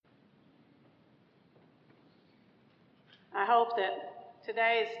I hope that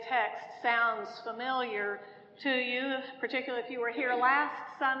today's text sounds familiar to you, particularly if you were here last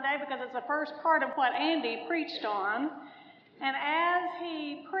Sunday, because it's the first part of what Andy preached on. And as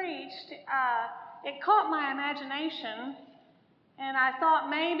he preached, it caught my imagination, and I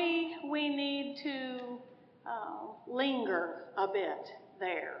thought maybe we need to linger a bit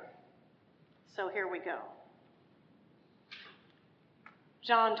there. So here we go.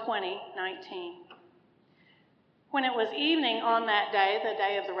 John 20:19. When it was evening on that day, the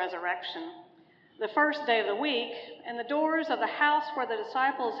day of the resurrection, the first day of the week, and the doors of the house where the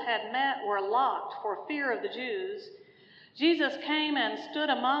disciples had met were locked for fear of the Jews, Jesus came and stood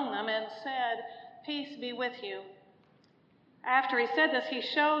among them and said, "Peace be with you." After he said this, he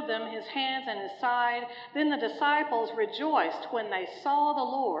showed them his hands and his side. Then the disciples rejoiced when they saw the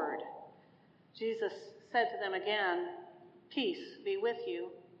Lord. Jesus said to them again, "Peace be with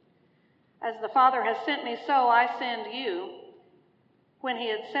you. As the Father has sent me, so I send you." When he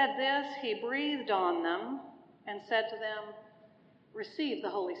had said this, he breathed on them and said to them, "Receive the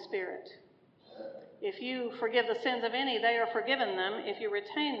Holy Spirit. If you forgive the sins of any, they are forgiven them. If you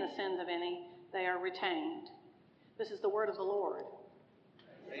retain the sins of any, they are retained." This is the word of the Lord.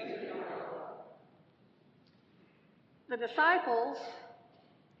 The disciples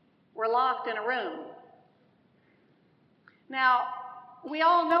were locked in a room. Now, we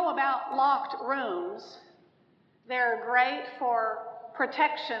all know about locked rooms. They're great for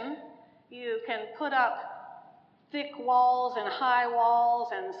protection. You can put up thick walls and high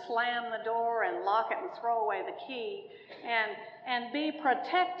walls and slam the door and lock it and throw away the key and be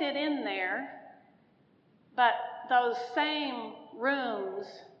protected in there. But those same rooms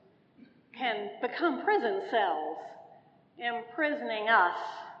can become prison cells, imprisoning us,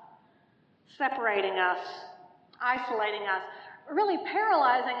 separating us, isolating us, really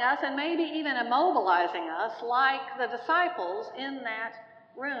paralyzing us and maybe even immobilizing us like the disciples in that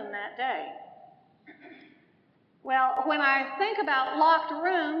room that day. Well, when I think about locked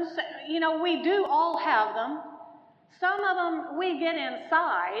rooms, we do all have them. Some of them we get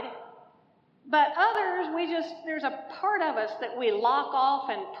inside, but others there's a part of us that we lock off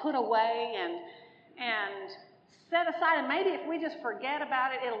and put away and set aside, and maybe if we just forget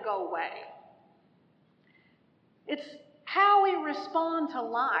about it, it'll go away. It's how we respond to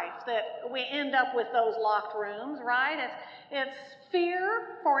life that we end up with those locked rooms, right? It's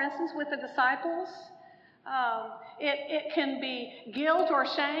fear, for instance, with the disciples. It can be guilt or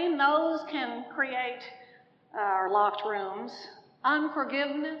shame. Those can create our locked rooms.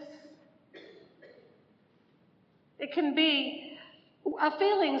 Unforgiveness. It can be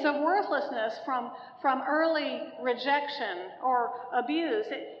feelings of worthlessness from early rejection or abuse.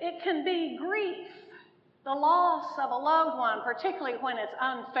 It can be grief. The loss of a loved one, particularly when it's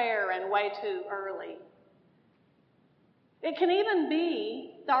unfair and way too early. It can even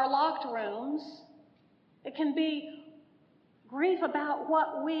be our locked rooms. It can be grief about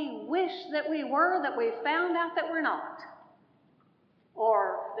what we wish that we were, that we found out that we're not,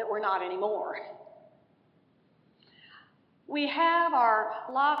 or that we're not anymore. We have our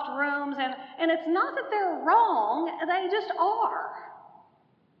locked rooms, and it's not that they're wrong, they just are.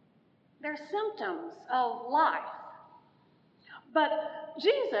 They're symptoms of life. But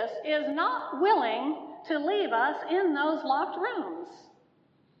Jesus is not willing to leave us in those locked rooms.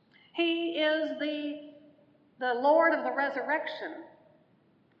 He is the Lord of the resurrection.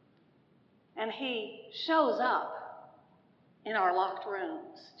 And he shows up in our locked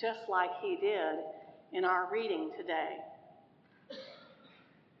rooms, just like he did in our reading today.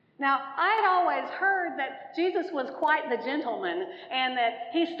 Now, I had always heard that Jesus was quite the gentleman and that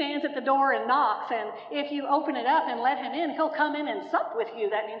he stands at the door and knocks, and if you open it up and let him in, he'll come in and sup with you.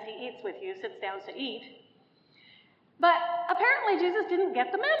 That means he eats with you, sits down to eat. But apparently Jesus didn't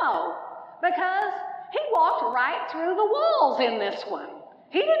get the memo, because he walked right through the walls in this one.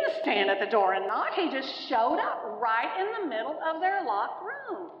 He didn't stand at the door and knock. He just showed up right in the middle of their locked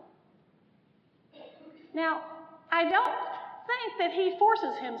room. Now, I don't think that he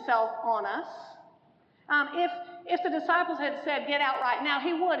forces himself on us. If the disciples had said, "Get out right now,"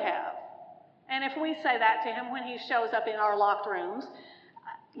 he would have. And if we say that to him when he shows up in our locked rooms,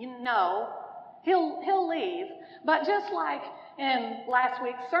 he'll leave. But just like in last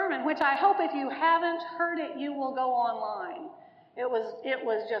week's sermon, which I hope if you haven't heard it, you will go online. It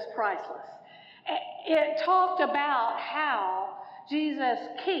was just priceless. It talked about how Jesus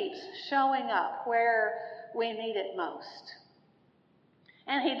keeps showing up where we need it most.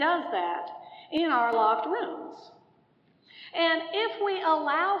 And he does that in our locked rooms. And if we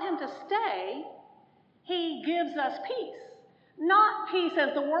allow him to stay, he gives us peace. Not peace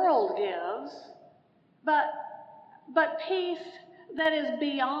as the world gives, but but peace that is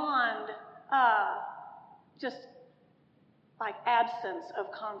beyond just like absence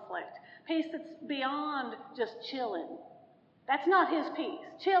of conflict. Peace that's beyond just chilling. That's not his peace.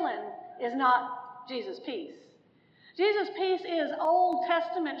 Chilling is not Jesus' peace. Jesus' peace is Old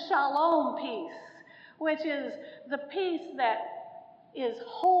Testament shalom peace, which is the peace that is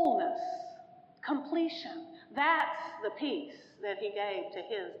wholeness, completion. That's the peace that he gave to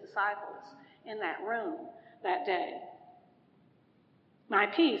his disciples in that room that day. My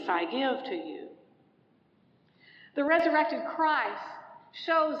peace I give to you. The resurrected Christ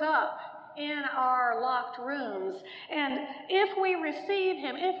shows up in our locked rooms, and if we receive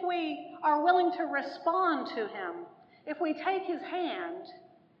him, if we are willing to respond to him, if we take his hand,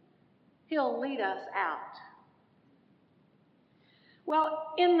 he'll lead us out.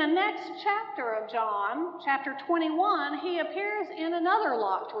 Well, in the next chapter of John, chapter 21, he appears in another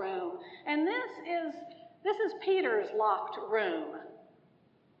locked room, and this is Peter's locked room.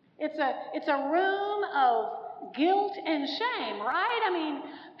 It's a room of guilt and shame, right? I mean,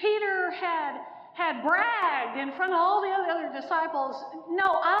 Peter had bragged in front of all the other disciples,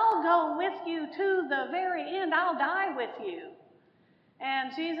 no, I'll go with you to the very end. I'll die with you.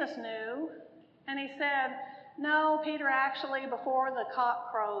 And Jesus knew, and he said, no, Peter, actually, before the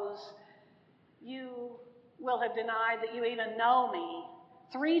cock crows, you will have denied that you even know me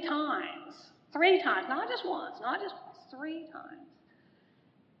 3 times. 3 times, not just once, 3 times,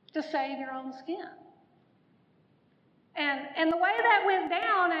 to save your own skin. And the way that went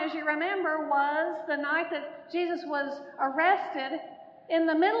down, as you remember, was the night that Jesus was arrested. In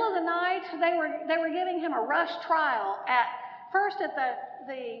the middle of the night, they were giving him a rush trial first at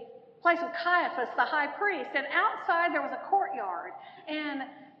the place of Caiaphas, the high priest, and outside there was a courtyard and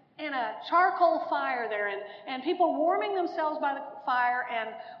a charcoal fire there, and people warming themselves by the fire, and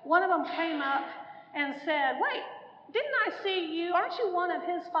one of them came up and said, wait, didn't I see you? Aren't you one of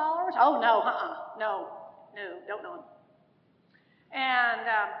his followers? Oh, no, no, don't know him.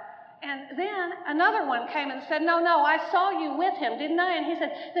 And then another one came and said, no, I saw you with him, didn't I? And he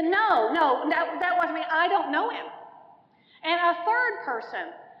said, no, that wasn't me. I don't know him. And a third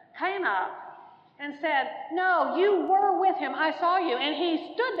person came up and said, no, you were with him. I saw you. And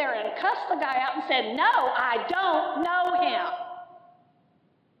he stood there and cussed the guy out and said, no, I don't know him.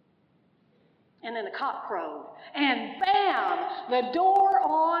 And then the cock crowed. And bam, the door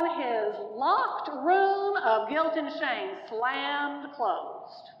on his locked room of guilt and shame slammed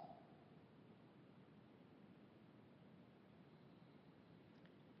closed.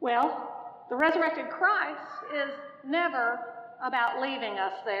 Well, the resurrected Christ is never about leaving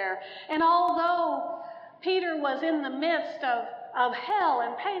us there. And although Peter was in the midst of hell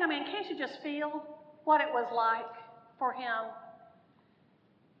and pain, I mean, can't you just feel what it was like for him?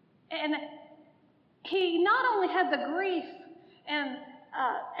 And he not only had the grief and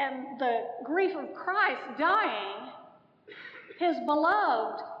the grief of Christ dying, his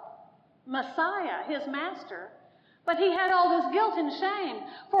beloved Messiah, his master, but he had all this guilt and shame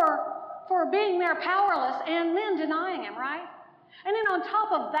for being there powerless and then denying him, right? And then on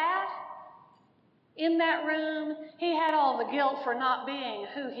top of that, in that room, he had all the guilt for not being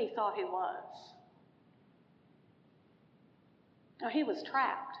who he thought he was. No, he was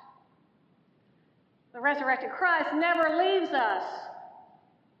trapped. The resurrected Christ never leaves us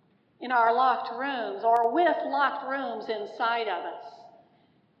in our locked rooms or with locked rooms inside of us.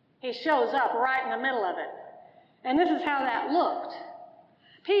 He shows up right in the middle of it. And this is how that looked.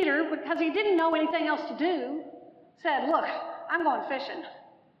 Peter, because he didn't know anything else to do, said, look, I'm going fishing.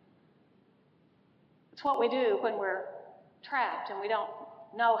 It's what we do when we're trapped and we don't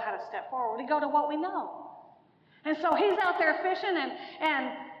know how to step forward. We go to what we know. And so he's out there fishing,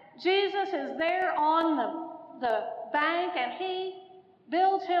 and Jesus is there on the bank, and he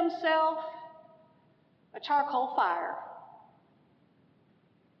builds himself a charcoal fire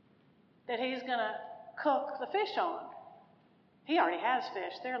that he's going to cook the fish on. He already has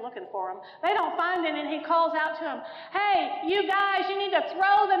fish. They're looking for him. They don't find him, and he calls out to them, hey, you guys, you need to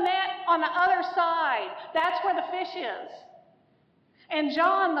throw the net on the other side. That's where the fish is. And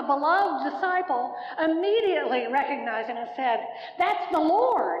John, the beloved disciple, immediately recognized him and said, that's the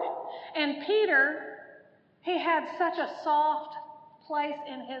Lord. And Peter, he had such a soft place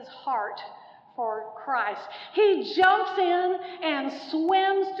in his heart for Christ. He jumps in and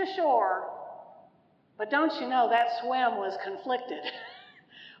swims to shore. But don't you know that swim was conflicted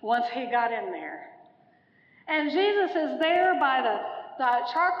once he got in there. And Jesus is there by the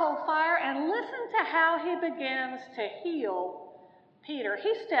charcoal fire, and listen to how he begins to heal Peter.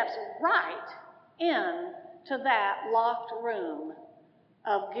 He steps right into that locked room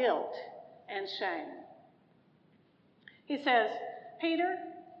of guilt and shame. He says, Peter,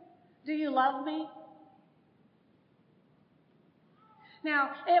 do you love me? Now,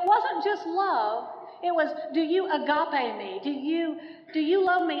 it wasn't just love. It was, do you agape me? Do you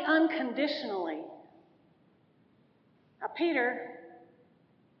love me unconditionally? Now, Peter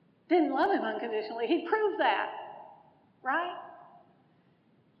didn't love him unconditionally. He proved that, right?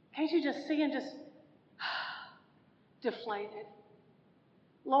 Can't you just see him just deflated?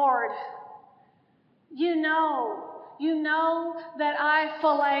 Lord, you know that I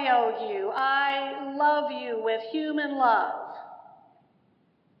phileo you. I love you with human love.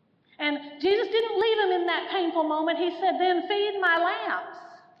 And Jesus didn't leave him in that painful moment. He said, then feed my lambs.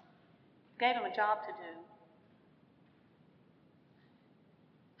 Gave him a job to do.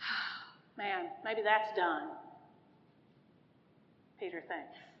 Man, maybe that's done, Peter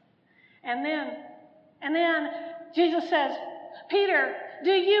thinks. And then Jesus says, Peter,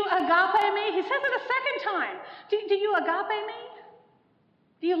 do you agape me? He says it a second time. Do you agape me?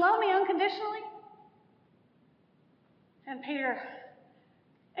 Do you love me unconditionally? And Peter,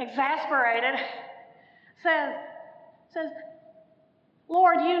 exasperated, says,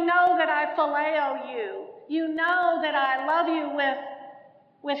 Lord, you know that I phileo you. You know that I love you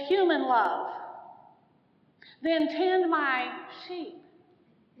with human love. Then tend my sheep.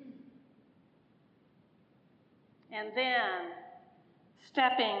 And then,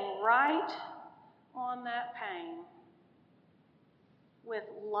 stepping right on that pain, with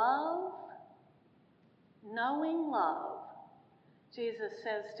love, knowing love, Jesus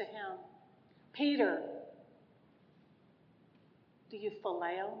says to him, Peter, do you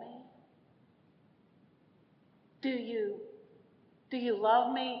phileo me? Do you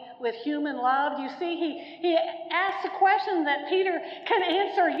love me with human love? You see, he asks a question that Peter can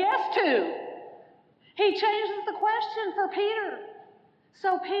answer yes to. He changes the question for Peter,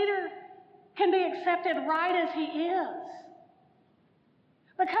 so Peter can be accepted right as he is.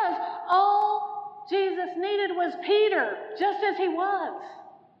 Because all Jesus needed was Peter, just as he was.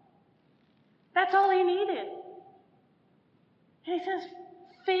 That's all he needed. And he says,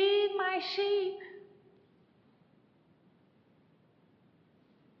 feed my sheep.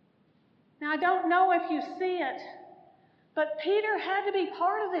 Now, I don't know if you see it, but Peter had to be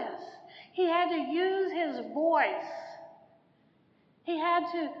part of this. He had to use his voice. He had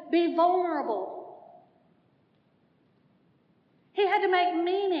to be vulnerable. He had to make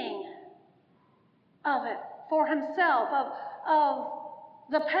meaning of it for himself, of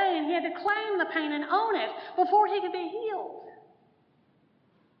the pain. He had to claim the pain and own it before he could be healed.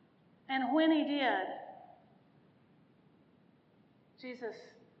 And when he did, Jesus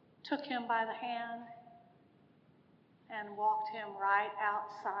took him by the hand and walked him right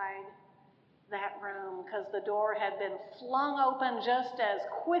outside that room, because the door had been flung open just as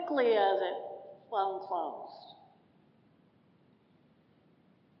quickly as it flung closed.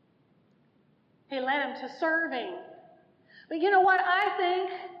 He led him to serving. But you know what? I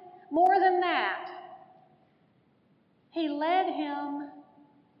think more than that, he led him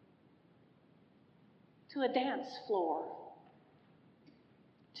to a dance floor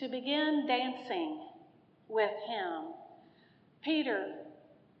to begin dancing with him. Peter,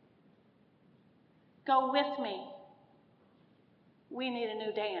 go with me. We need a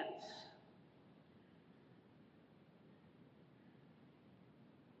new dance.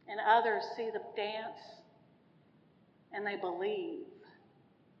 And others see the dance and they believe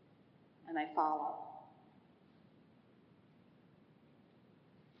and they follow.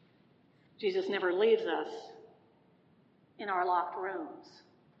 Jesus never leaves us in our locked rooms.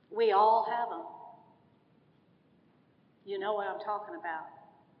 We all have them. You know what I'm talking about.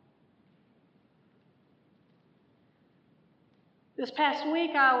 This past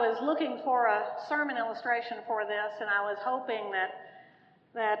week I was looking for a sermon illustration for this, and I was hoping that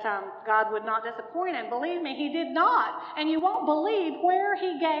God would not disappoint, and believe me, he did not. And you won't believe where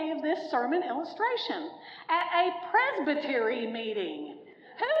he gave this sermon illustration. At a presbytery meeting.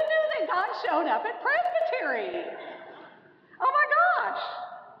 Who knew that God showed up at presbytery? Oh my gosh.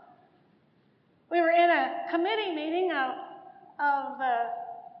 We were in a committee meeting of the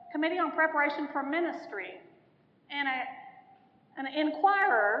Committee on Preparation for Ministry, and an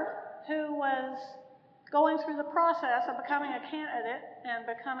inquirer who was going through the process of becoming a candidate and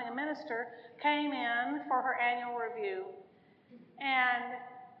becoming a minister came in for her annual review. And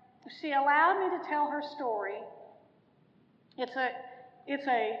she allowed me to tell her story. It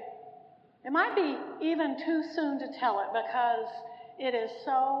might be even too soon to tell it, because it is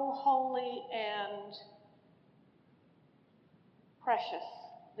so holy and precious,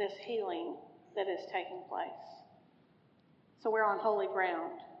 this healing that is taking place. So we're on holy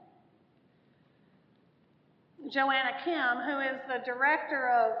ground. Joanna Kim, who is the director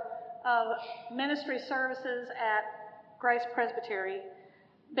of ministry services at Grace Presbytery,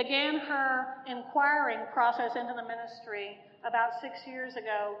 began her inquiring process into the ministry about 6 years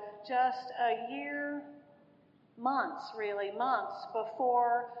ago, just a year, months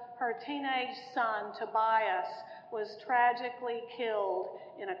before her teenage son, Tobias, was tragically killed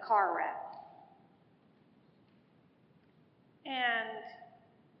in a car wreck. And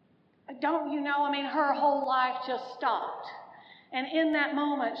don't you know, her whole life just stopped. And in that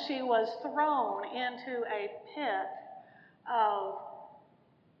moment, she was thrown into a pit of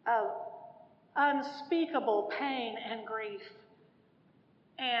unspeakable pain and grief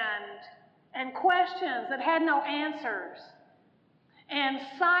and questions that had no answers and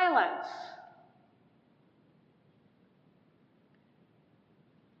silence.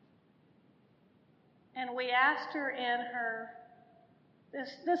 And we asked her in her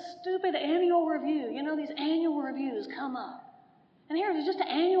this stupid annual review. You know, these annual reviews come up. And here it was just an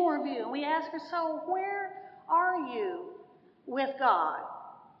annual review. And we asked her, so where are you with God?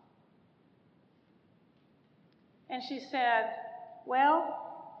 And she said, well,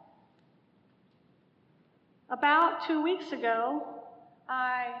 about 2 weeks ago,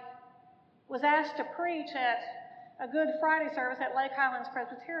 I was asked to preach at a Good Friday service at Lake Highlands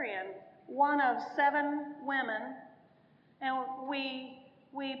Presbyterian, one of 7 women, and we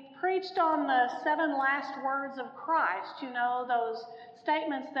preached on the 7 last words of Christ, you know, those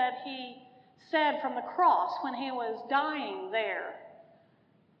statements that he said from the cross when he was dying there.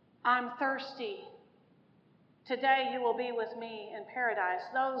 I'm thirsty. Today you will be with me in paradise.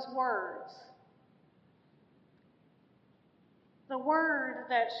 Those words. The word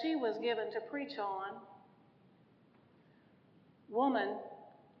that she was given to preach on, woman,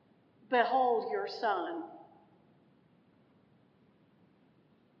 behold your son.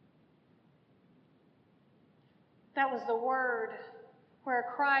 That was the word where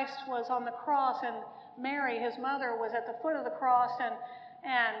Christ was on the cross and Mary, his mother, was at the foot of the cross,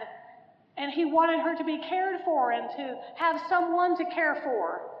 and he wanted her to be cared for and to have someone to care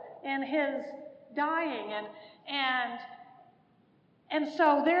for in his dying. And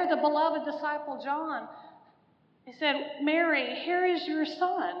so there the beloved disciple John, he said, Mary, here is your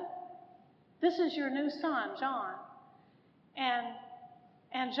son. This is your new son, John.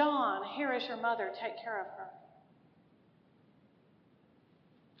 And John, here is your mother. Take care of her.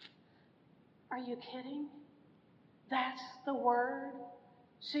 Are you kidding? That's the word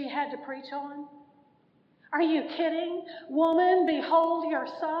she had to preach on? Are you kidding? Woman, behold your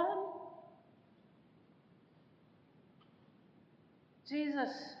son. Jesus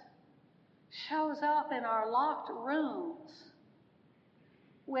shows up in our locked rooms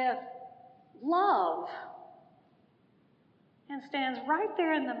with love and stands right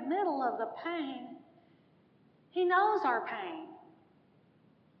there in the middle of the pain. He knows our pain.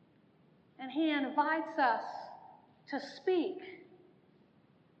 And he invites us to speak,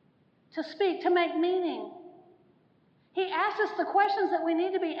 to make meaning. He asks us the questions that we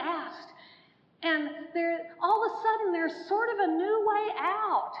need to be asked. And all of a sudden, there's sort of a new way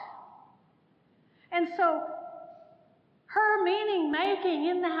out. And so, her meaning making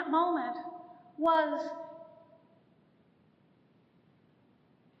in that moment was,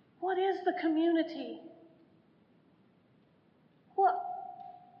 what is the community?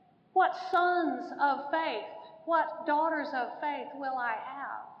 What sons of faith, what daughters of faith will I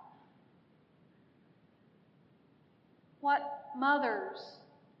have? What mothers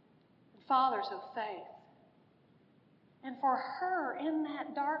and fathers of faith? And for her in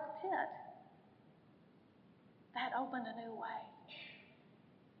that dark pit, that opened a new way.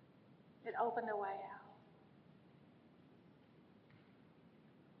 It opened a way out.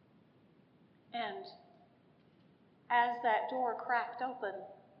 And as that door cracked open,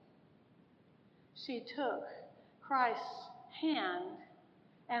 she took Christ's hand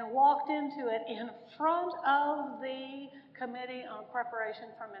and walked into it in front of the Committee on Preparation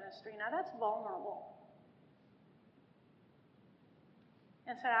for Ministry. Now that's vulnerable.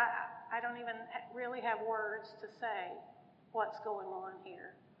 And said, I don't even really have words to say what's going on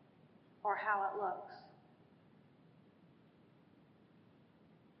here or how it looks.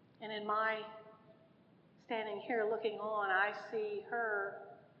 And in my standing here looking on, I see her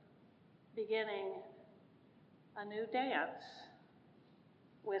beginning a new dance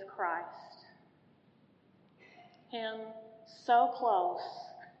with Christ. Him so close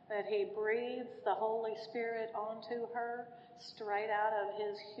that he breathes the Holy Spirit onto her straight out of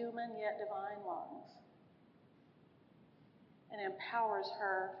his human yet divine lungs and empowers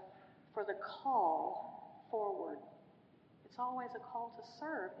her for the call forward. It's always a call to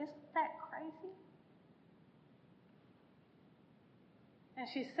serve. Isn't that crazy? And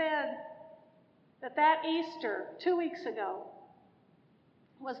she said that Easter, 2 weeks ago,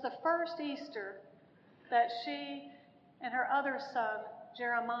 was the first Easter that she and her other son,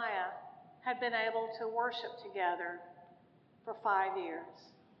 Jeremiah, had been able to worship together for 5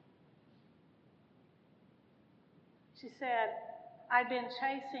 years. She said, I'd been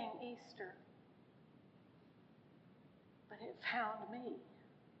chasing Easter, but it found me.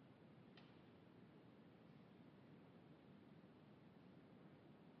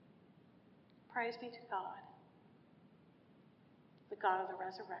 Praise be to God, the God of the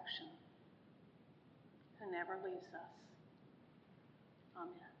resurrection, who never leaves us.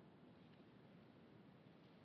 Amen.